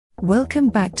Welcome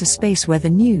back to Space Weather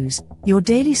News, your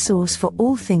daily source for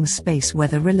all things space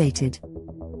weather related.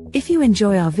 If you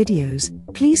enjoy our videos,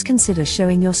 please consider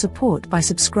showing your support by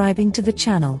subscribing to the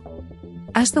channel.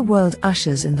 As the world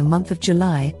ushers in the month of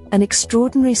July, an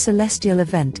extraordinary celestial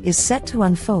event is set to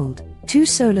unfold: two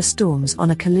solar storms on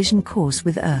a collision course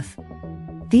with Earth.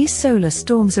 These solar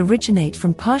storms originate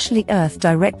from partially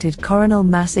Earth-directed coronal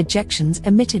mass ejections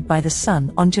emitted by the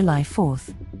Sun on July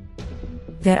 4th.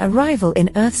 Their arrival in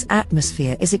Earth's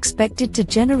atmosphere is expected to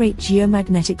generate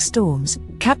geomagnetic storms,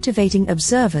 captivating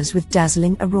observers with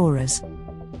dazzling auroras.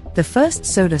 The first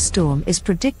solar storm is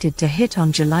predicted to hit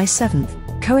on July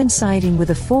 7th, coinciding with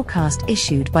a forecast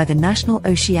issued by the National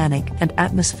Oceanic and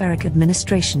Atmospheric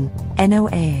Administration,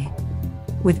 NOAA.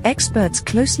 With experts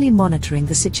closely monitoring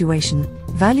the situation,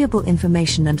 valuable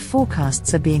information and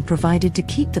forecasts are being provided to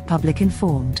keep the public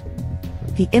informed.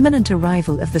 The imminent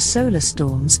arrival of the solar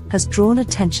storms has drawn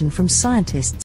attention from scientists